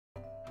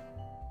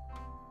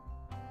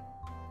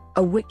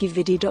a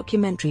WikiVidi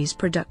documentaries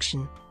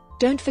production.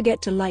 Don't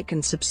forget to like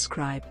and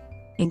subscribe.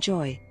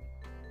 Enjoy.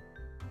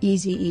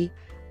 Eazy-E.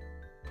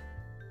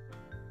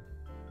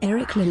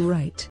 Lynn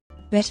Wright,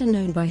 better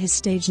known by his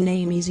stage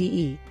name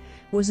Eazy-E,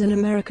 was an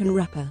American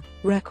rapper,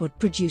 record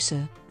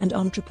producer, and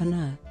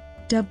entrepreneur.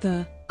 Dubbed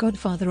the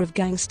Godfather of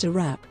Gangsta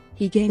Rap,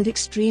 he gained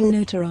extreme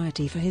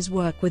notoriety for his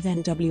work with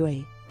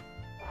N.W.A,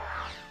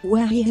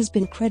 where he has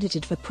been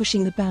credited for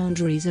pushing the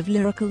boundaries of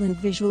lyrical and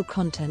visual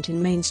content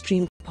in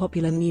mainstream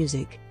popular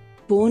music.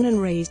 Born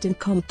and raised in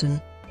Compton,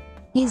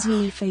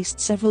 Eazy-E faced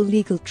several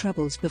legal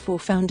troubles before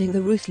founding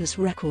the Ruthless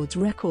Records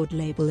record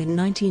label in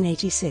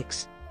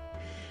 1986.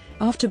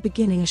 After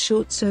beginning a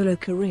short solo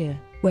career,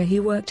 where he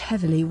worked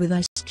heavily with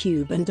Ice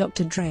Cube and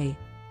Dr. Dre,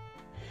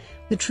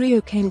 the trio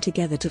came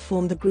together to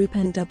form the group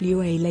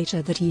N.W.A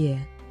later that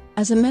year.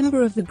 As a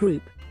member of the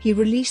group, he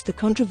released the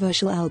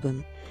controversial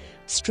album,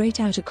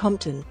 Outta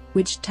Compton,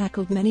 which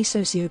tackled many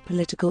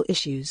socio-political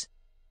issues.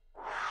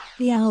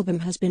 The album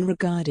has been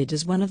regarded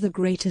as one of the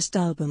greatest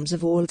albums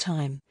of all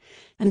time,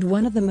 and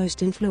one of the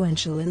most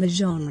influential in the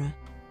genre.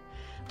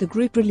 The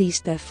group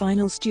released their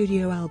final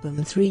studio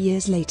album 3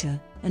 years later,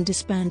 and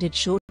disbanded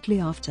shortly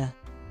after.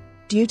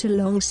 Due to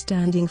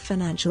long-standing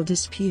financial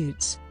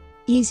disputes,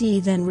 Eazy-E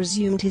then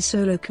resumed his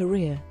solo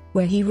career,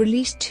 where he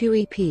released 2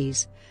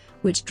 EPs,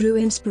 which drew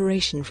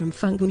inspiration from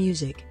funk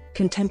music,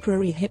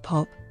 contemporary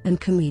hip-hop, and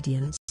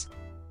comedians.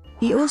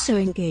 He also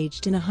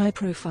engaged in a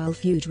high-profile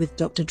feud with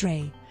Dr.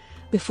 Dre,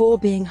 before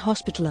being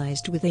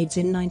hospitalized with AIDS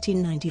in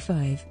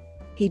 1995.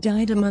 He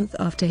died a month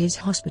after his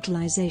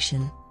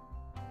hospitalization.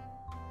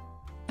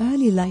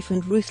 Early life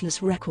and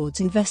Ruthless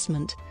Records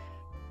investment.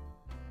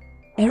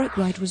 Eric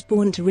Wright was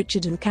born to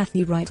Richard and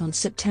Kathy Wright on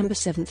September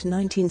 7,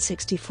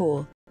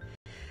 1964.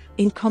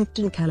 In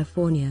Compton,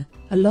 California,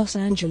 a Los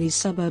Angeles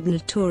suburb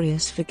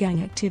notorious for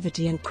gang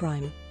activity and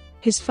crime.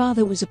 His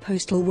father was a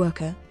postal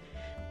worker,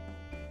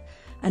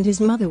 and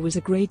his mother was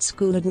a grade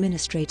school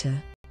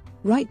administrator.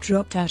 Wright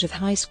dropped out of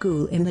high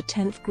school in the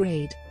 10th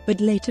grade, but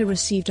later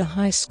received a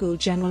high school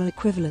general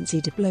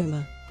equivalency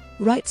diploma.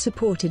 Wright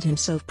supported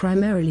himself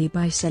primarily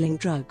by selling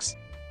drugs.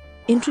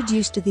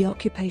 Introduced to the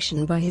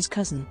occupation by his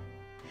cousin,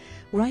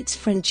 Wright's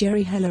friend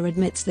Jerry Heller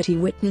admits that he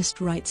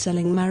witnessed Wright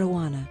selling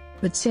marijuana,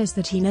 but says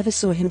that he never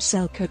saw him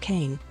sell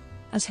cocaine.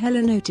 As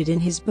Heller noted in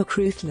his book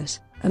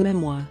Ruthless, a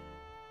memoir,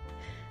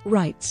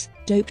 Wright's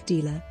dope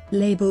dealer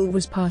label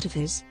was part of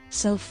his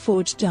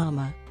self-forged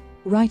armor.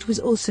 Wright was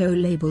also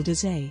labeled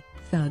as a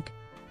thug.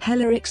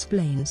 Heller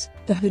explains,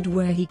 the hood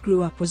where he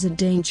grew up was a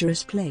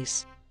dangerous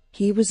place.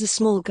 He was a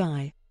small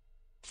guy.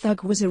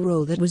 Thug was a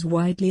role that was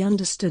widely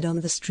understood on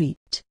the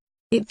street.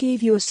 It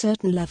gave you a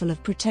certain level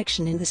of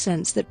protection in the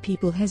sense that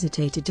people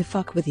hesitated to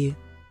fuck with you.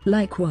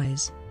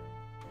 Likewise,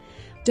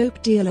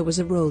 dope dealer was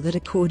a role that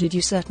accorded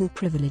you certain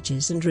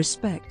privileges and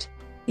respect.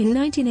 In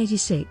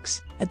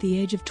 1986, at the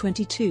age of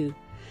 22,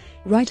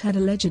 Wright had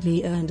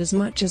allegedly earned as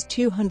much as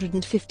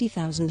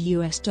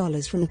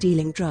 $250,000 from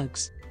dealing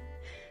drugs.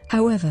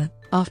 However,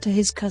 after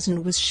his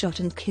cousin was shot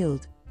and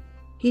killed,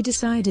 he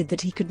decided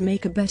that he could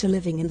make a better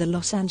living in the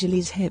Los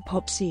Angeles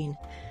hip-hop scene,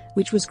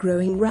 which was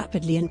growing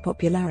rapidly in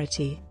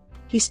popularity.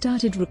 He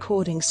started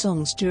recording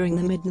songs during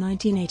the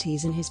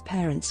mid-1980s in his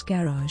parents'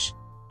 garage.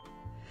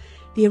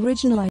 The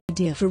original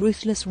idea for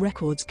Ruthless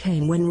Records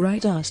came when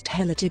Wright asked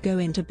Heller to go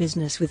into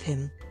business with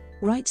him.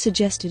 Wright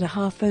suggested a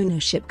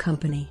half-ownership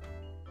company,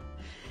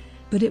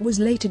 but it was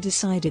later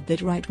decided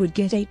that Wright would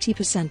get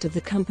 80% of the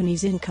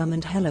company's income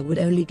and Heller would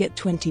only get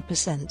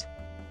 20%.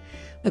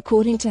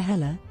 According to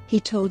Heller,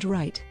 he told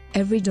Wright,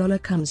 "Every dollar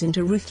comes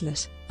into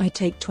Ruthless, I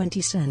take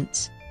 20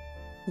 cents.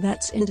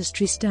 That's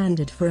industry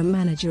standard for a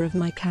manager of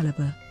my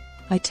caliber.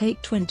 I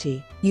take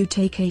 20, you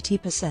take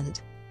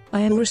 80%. I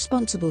am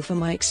responsible for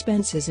my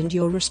expenses and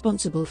you're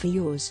responsible for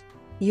yours.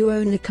 You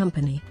own the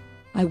company.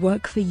 I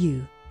work for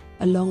you."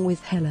 Along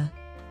with Heller,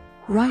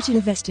 Wright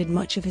invested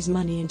much of his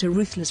money into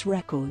Ruthless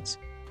Records.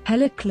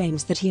 Heller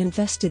claims that he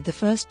invested the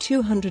first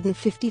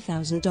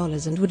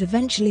 $250,000 and would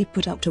eventually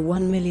put up to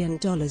 $1 million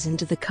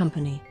into the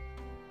company.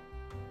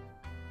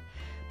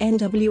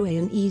 N.W.A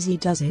and Eazy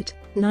Does It,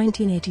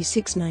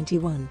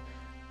 1986-91.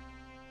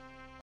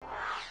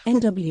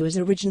 N.W.A's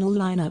original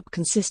lineup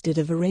consisted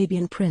of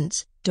Arabian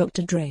Prince,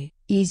 Dr. Dre,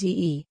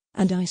 Eazy-E,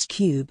 and Ice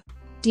Cube.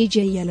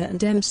 DJ Yella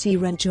and MC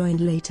Ren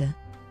joined later.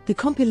 The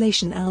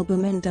compilation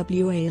album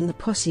N.W.A and the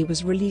Posse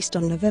was released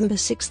on November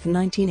 6,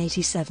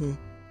 1987,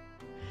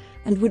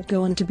 and would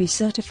go on to be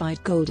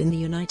certified gold in the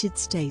United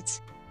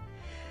States.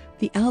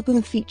 The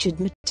album featured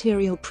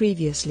material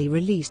previously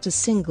released as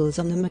singles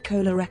on the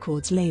Macola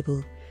Records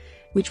label,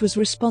 which was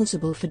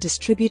responsible for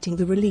distributing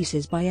the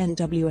releases by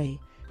N.W.A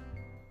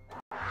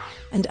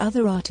and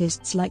other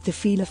artists like the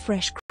Feel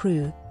Fresh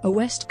Crew, a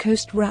West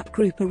Coast rap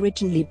group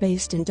originally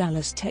based in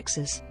Dallas,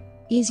 Texas.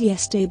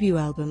 Eazy-E's debut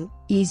album,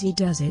 Eazy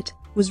Does It,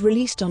 was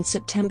released on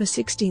September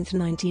 16,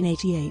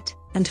 1988,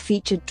 and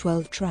featured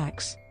 12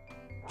 tracks.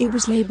 It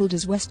was labeled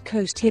as West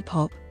Coast Hip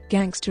Hop,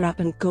 Gangsta Rap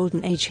and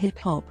Golden Age Hip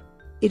Hop.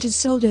 It has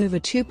sold over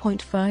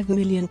 2.5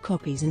 million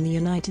copies in the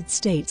United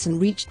States and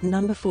reached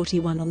number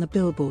 41 on the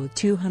Billboard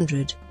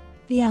 200.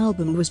 The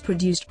album was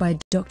produced by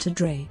Dr.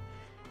 Dre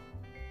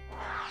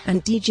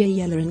and DJ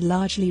Yella and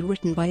largely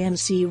written by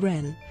MC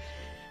Ren,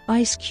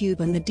 Ice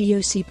Cube and the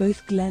DOC.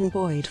 Both Glenn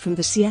Boyd from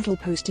the Seattle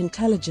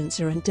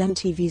Post-Intelligencer and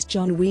MTV's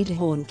John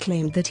Wiederhorn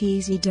claimed that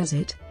Eazy Does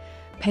It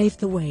paved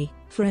the way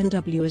for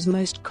N.W.A.'s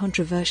most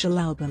controversial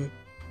album.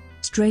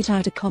 Straight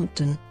Outta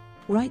Compton,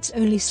 Wright's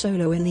only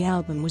solo in the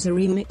album, was a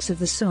remix of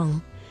the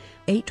song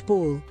 8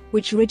 Ball,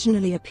 which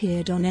originally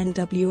appeared on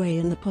N.W.A.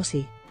 and the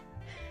Posse.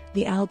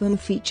 The album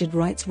featured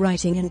Wright's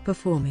writing and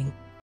performing.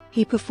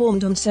 He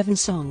performed on 7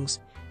 songs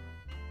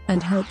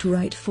and helped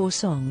write 4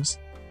 songs.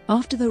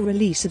 After the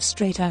release of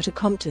Straight Outta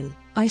Compton,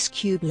 Ice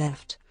Cube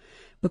left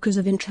because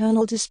of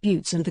internal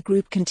disputes and the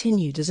group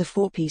continued as a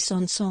 4-piece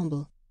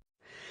ensemble.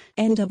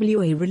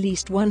 N.W.A.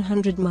 released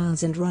 100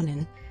 Miles and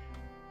Runnin'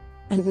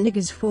 and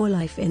Niggas for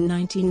Life in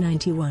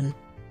 1991.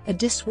 A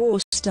diss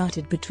war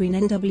started between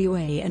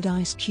N.W.A. and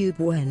Ice Cube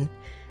when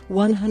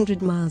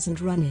 100 Miles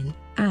and Runnin'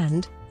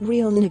 and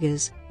Real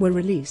Niggas were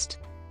released.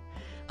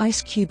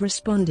 Ice Cube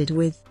responded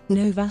with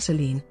No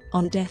Vaseline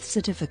on Death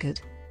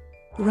Certificate.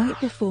 Wright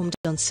performed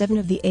on 7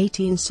 of the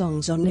 18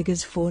 songs on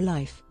Niggas for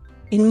Life.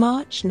 In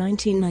March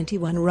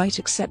 1991, Wright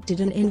accepted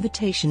an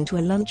invitation to a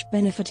lunch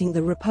benefiting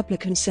the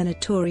Republican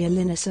senatorial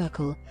inner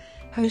circle,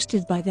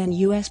 hosted by then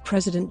U.S.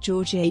 President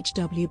George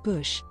H.W.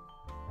 Bush.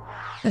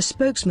 A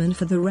spokesman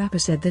for the rapper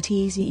said that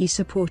Eazy-E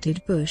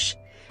supported Bush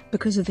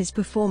because of his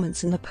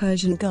performance in the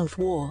Persian Gulf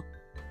War.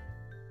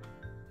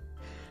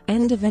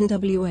 End of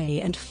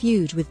N.W.A. and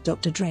feud with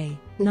Dr. Dre,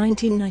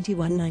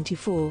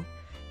 1991-94.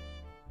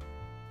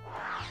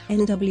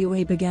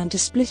 N.W.A. began to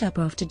split up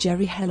after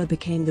Jerry Heller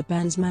became the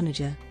band's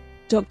manager.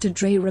 Dr.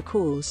 Dre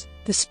recalls,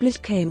 the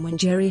split came when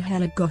Jerry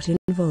Heller got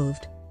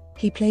involved.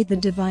 He played the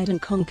divide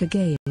and conquer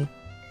game.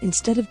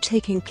 Instead of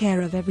taking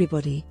care of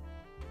everybody,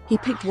 he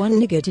picked one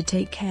nigga to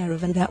take care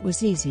of, and that was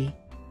Eazy.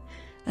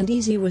 And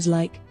Eazy was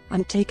like,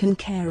 I'm taken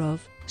care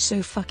of,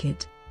 so fuck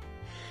it.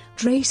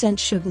 Dre sent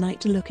Suge Knight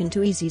to look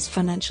into Eazy's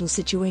financial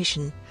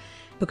situation,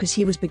 because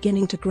he was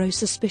beginning to grow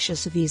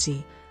suspicious of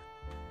Eazy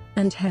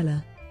and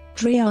Heller.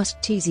 Dre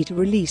asked Eazy to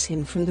release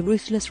him from the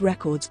Ruthless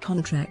Records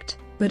contract,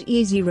 but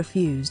Eazy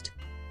refused.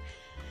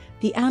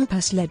 The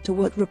impasse led to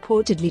what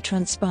reportedly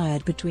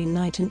transpired between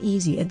Knight and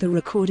Eazy at the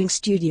recording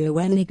studio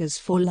where Niggas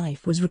for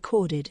Life was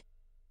recorded.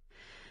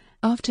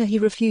 After he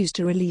refused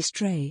to release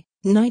Dre,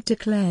 Knight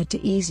declared to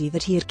Eazy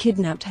that he had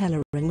kidnapped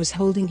Heller and was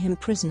holding him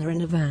prisoner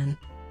in a van.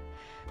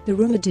 The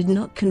rumor did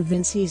not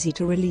convince Eazy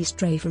to release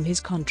Dre from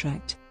his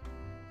contract,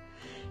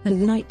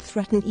 and Knight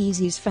threatened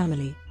Eazy's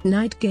family.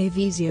 Knight gave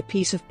Eazy a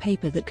piece of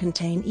paper that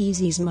contained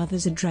Eazy's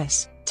mother's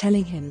address,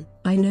 telling him,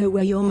 I know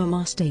where your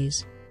mama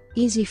stays.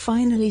 Eazy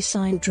finally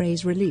signed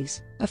Dre's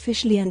release,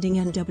 officially ending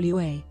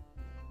N.W.A.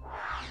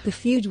 The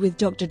feud with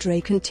Dr.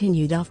 Dre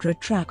continued after a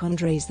track on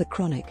Dre's The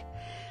Chronic,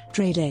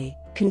 Dre Day,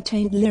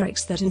 contained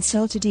lyrics that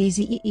insulted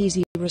Eazy-E.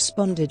 Eazy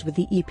responded with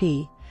the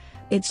EP,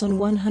 It's on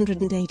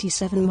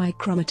 187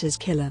 Micrometers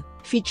Killer,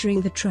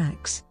 featuring the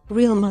tracks,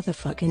 Real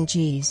Motherfucking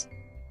G's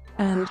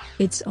and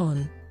It's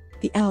On.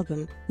 The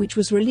album, which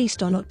was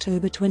released on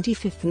October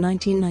 25,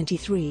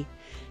 1993,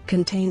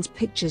 contains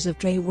pictures of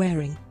Dre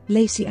wearing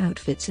lacy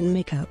outfits and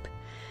makeup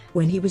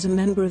when he was a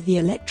member of the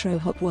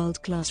electro-hop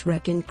world-class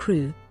Wreckin'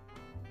 Crew.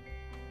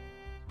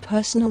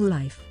 Personal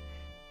life.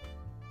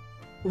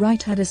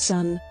 Wright had a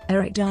son,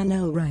 Eric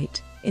Darnell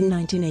Wright, in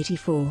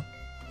 1984.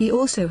 He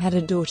also had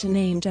a daughter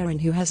named Erin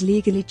who has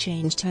legally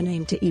changed her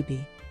name to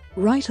Ibi.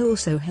 Wright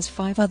also has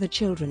 5 other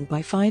children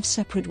by 5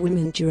 separate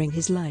women during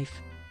his life.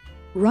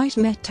 Wright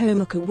met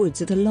Tomika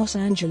Woods at a Los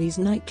Angeles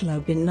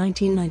nightclub in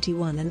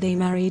 1991 and they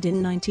married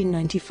in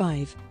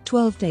 1995,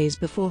 12 days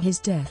before his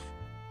death.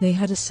 They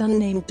had a son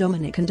named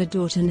Dominic and a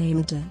daughter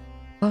named Da.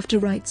 After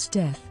Wright's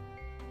death,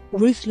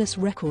 Ruthless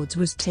Records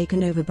was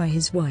taken over by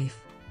his wife.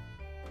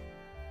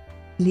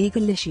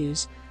 Legal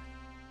issues.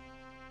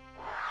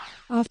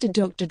 After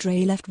Dr.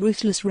 Dre left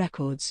Ruthless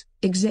Records,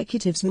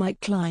 executives Mike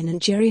Klein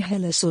and Jerry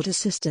Heller sought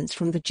assistance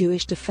from the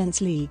Jewish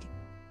Defense League.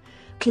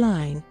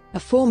 Klein, a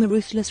former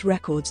Ruthless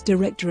Records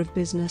director of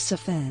business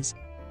affairs,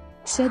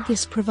 said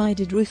this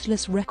provided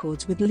Ruthless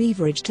Records with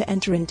leverage to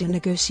enter into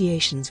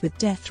negotiations with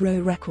Death Row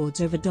Records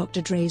over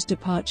Dr. Dre's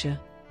departure.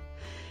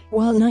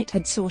 While Knight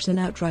had sought an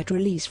outright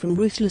release from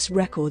Ruthless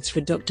Records for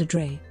Dr.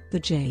 Dre, the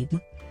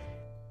Jade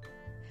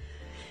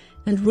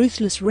and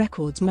Ruthless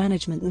Records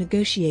management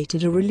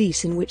negotiated a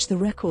release in which the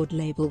record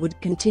label would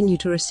continue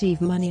to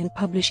receive money and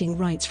publishing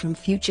rights from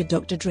future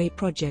Dr. Dre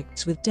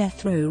projects with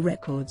Death Row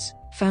Records,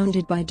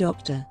 founded by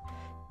Dr.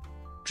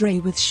 Dre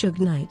with Suge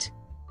Knight.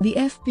 The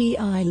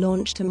FBI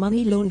launched a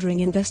money laundering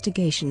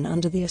investigation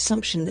under the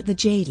assumption that the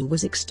Jadal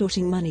was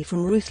extorting money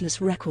from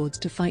Ruthless Records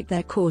to fight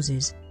their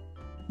causes.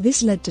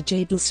 This led to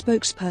Jadal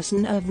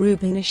spokesperson Irv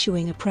Rubin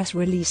issuing a press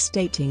release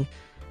stating,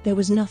 "There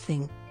was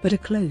nothing but a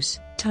close,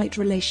 tight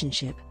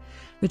relationship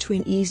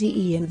between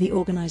Eazy-E and the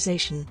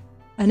organization."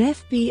 An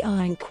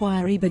FBI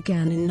inquiry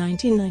began in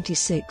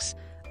 1996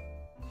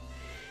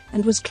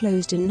 and was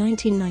closed in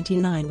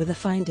 1999 with a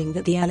finding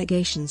that the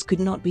allegations could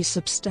not be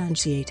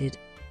substantiated.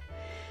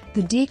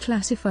 The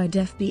declassified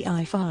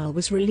FBI file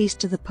was released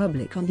to the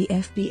public on the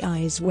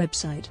FBI's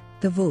website,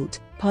 The Vault,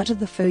 part of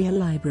the FOIA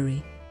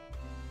library.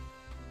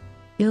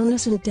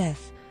 Illness and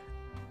death.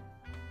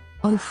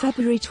 On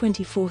February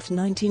 24,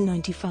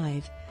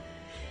 1995,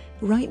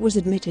 Wright was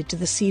admitted to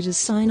the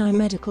Cedars-Sinai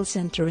Medical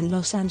Center in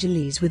Los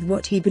Angeles with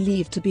what he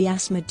believed to be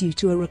asthma due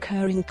to a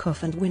recurring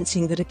cough and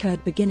wincing that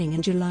occurred beginning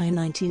in July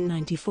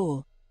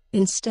 1994.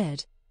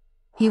 Instead,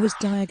 he was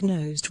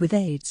diagnosed with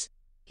AIDS.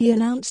 He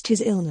announced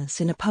his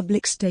illness in a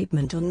public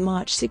statement on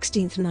March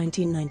 16,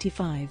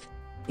 1995.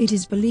 It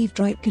is believed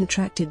Wright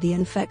contracted the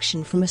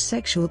infection from a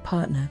sexual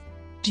partner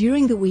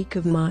during the week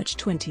of March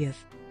 20.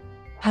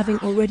 Having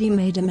already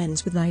made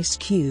amends with Ice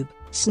Cube,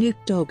 Snoop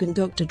Dogg and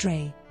Dr.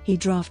 Dre, he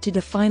drafted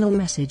a final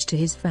message to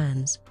his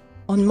fans.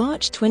 On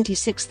March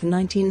 26,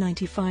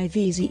 1995,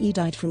 Eazy-E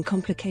died from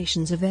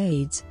complications of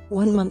AIDS,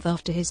 1 month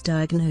after his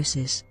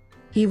diagnosis.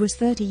 He was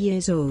 30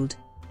 years old.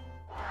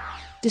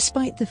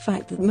 Despite the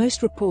fact that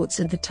most reports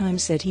at the time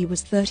said he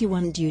was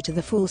 31 due to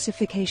the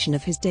falsification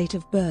of his date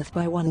of birth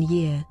by 1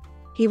 year,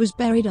 he was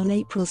buried on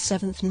April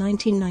 7,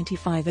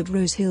 1995 at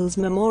Rose Hills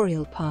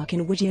Memorial Park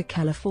in Whittier,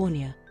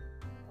 California.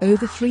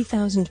 Over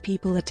 3,000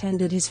 people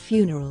attended his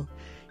funeral,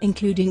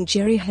 including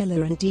Jerry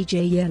Heller and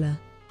DJ Yeller.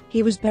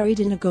 He was buried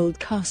in a gold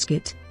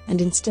casket,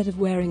 and instead of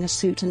wearing a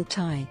suit and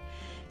tie,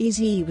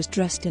 Eazy-E was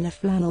dressed in a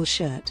flannel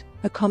shirt,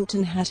 a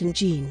Compton hat and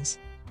jeans.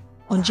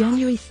 On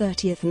January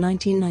 30,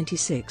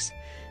 1996,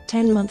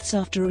 10 months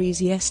after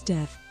Eazy-E's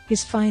death,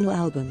 his final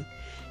album,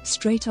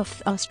 Straight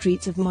Off the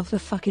Streets of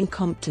Motherfucking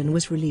Compton,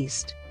 was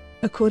released.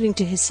 According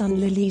to his son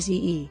Lil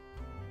Eazy-E,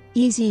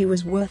 Eazy-E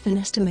was worth an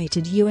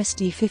estimated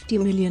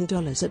 $50 million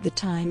at the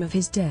time of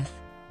his death.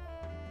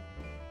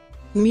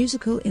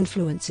 Musical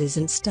influences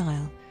and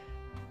style.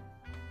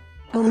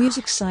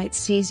 AllMusic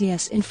cites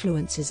Eazy-E's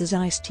influences as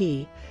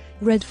Ice-T,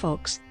 Red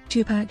Fox,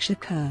 Tupac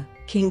Shakur,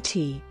 King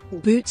T,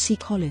 Bootsy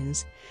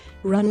Collins,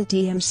 Run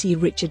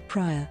DMC, Richard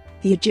Pryor,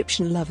 The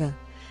Egyptian Lover,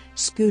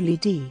 Schoolie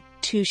D,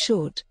 Too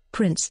Short,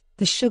 Prince,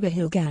 The Sugar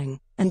Hill Gang,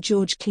 and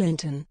George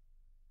Clinton.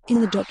 In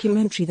the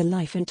documentary The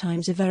Life and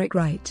Times of Eric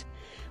Wright,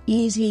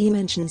 Eazy-E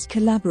mentions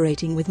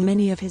collaborating with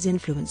many of his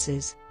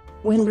influences.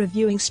 When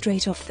reviewing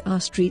Straight Off the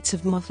Streets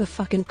of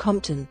Motherfucking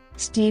Compton,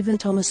 Stephen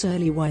Thomas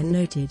Earlywine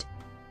noted,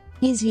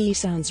 Eazy-E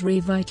sounds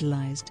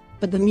revitalized,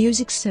 but the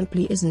music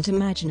simply isn't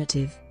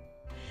imaginative.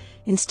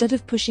 Instead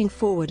of pushing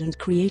forward and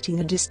creating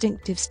a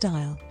distinctive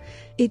style,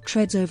 it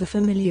treads over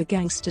familiar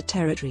gangster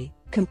territory,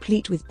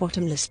 complete with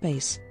bottomless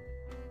bass,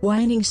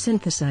 whining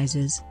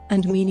synthesizers,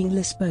 and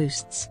meaningless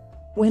boasts.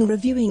 When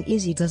reviewing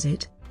Eazy Does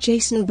It,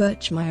 Jason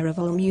Birchmeier of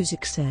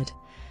AllMusic said,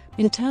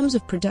 in terms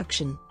of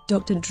production,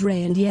 Dr.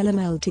 Dre and Yella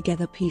meld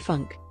together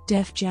P-Funk,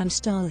 Def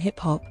Jam-style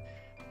hip-hop,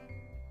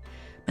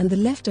 and the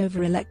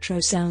leftover electro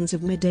sounds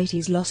of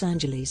mid-80s Los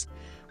Angeles,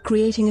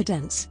 creating a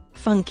dense,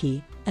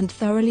 funky, and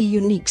thoroughly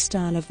unique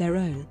style of their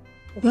own.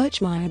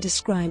 Birchmeier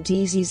described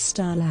Eazy's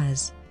style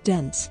as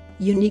dense,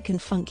 unique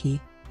and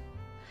funky,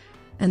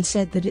 and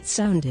said that it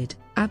sounded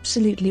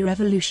absolutely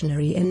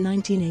revolutionary in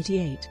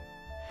 1988.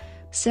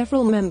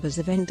 Several members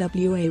of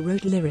N.W.A.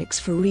 wrote lyrics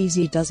for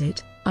Eazy Does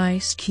It,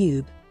 Ice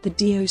Cube, the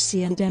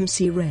DOC and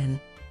MC Ren.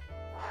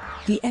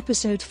 The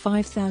episode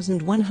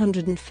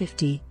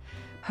 5150,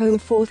 Home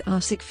 4th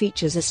Arsic,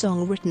 features a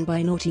song written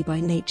by Naughty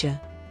by Nature.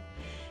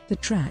 The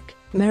track,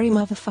 Merry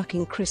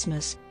Motherfucking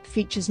Christmas,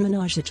 features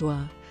Menage a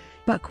Trois,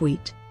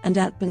 Buckwheat, and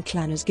Atban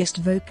Clan as guest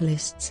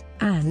vocalists,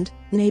 and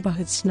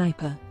Neighborhood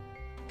Sniper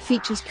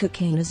features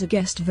Cocaine as a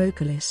guest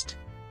vocalist.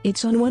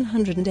 It's on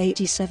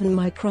 187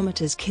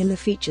 micrometers. Killer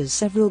features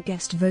several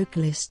guest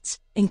vocalists,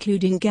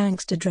 including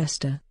Gangsta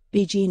Dresta,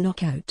 BG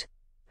Knockout,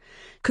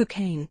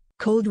 Cocaine,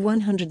 Cold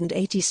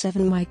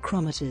 187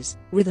 micrometers,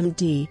 Rhythm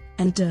D,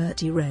 and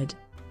Dirty Red.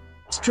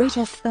 Straight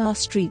Off the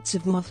Streets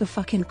of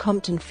Motherfucking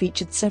Compton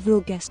featured several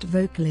guest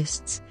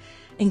vocalists,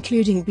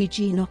 including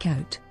BG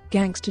Knockout,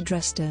 Gangsta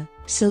Dresta,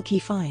 Silky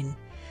Fine,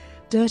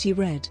 Dirty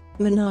Red,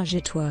 Menage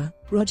a Trois,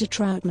 Roger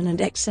Troutman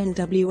and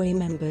ex-N.W.A.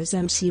 members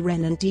MC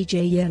Ren and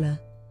DJ Yeller.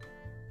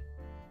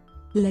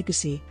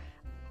 Legacy.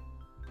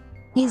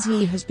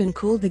 Eazy-E has been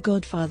called the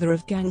Godfather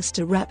of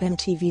Gangsta Rap.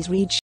 MTV's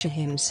Reed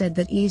Shahim said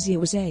that Eazy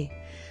was a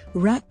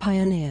rap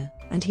pioneer,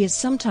 and he is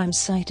sometimes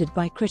cited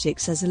by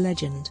critics as a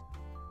legend.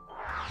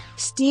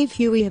 Steve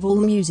Huey of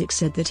AllMusic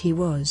said that he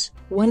was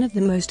one of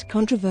the most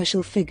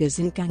controversial figures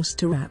in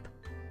gangsta rap.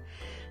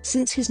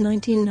 Since his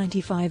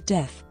 1995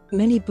 death,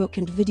 many book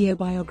and video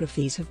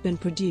biographies have been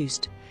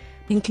produced,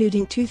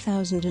 including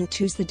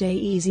 2002's The Day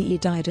Eazy-E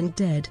Died and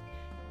Dead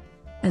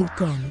and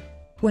Gone.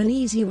 When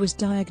Eazy was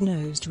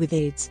diagnosed with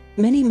AIDS,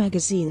 many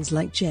magazines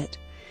like Jet,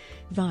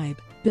 Vibe,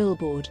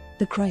 Billboard,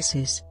 The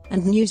Crisis,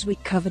 and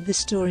Newsweek covered the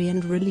story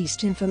and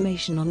released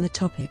information on the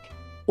topic.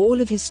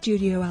 All of his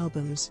studio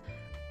albums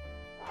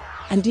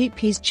and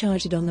EPs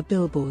charted on the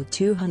Billboard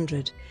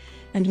 200,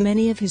 and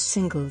many of his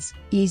singles,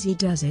 Eazy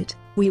Does It,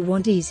 We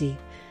Want Easy,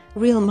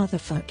 Real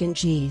Motherfucking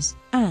G's,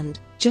 and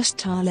Just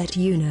Ta Let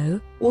You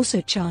Know,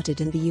 also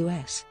charted in the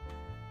US.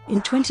 In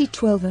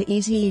 2012, a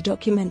Eazy-E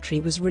documentary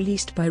was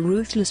released by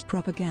Ruthless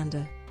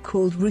Propaganda,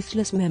 called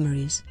Ruthless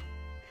Memories.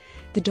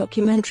 The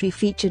documentary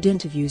featured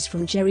interviews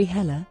from Jerry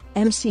Heller,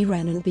 MC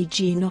Ren and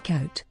B.G.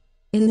 Knockout.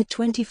 In the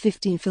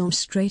 2015 film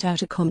Straight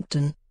Outta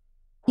Compton,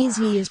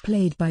 Eazy-E is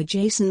played by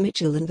Jason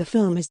Mitchell and the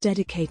film is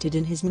dedicated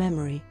in his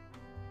memory.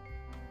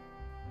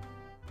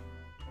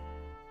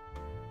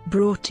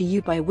 Brought to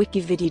you by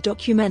WikiVidi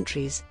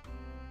Documentaries.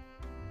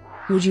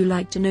 Would you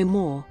like to know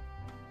more?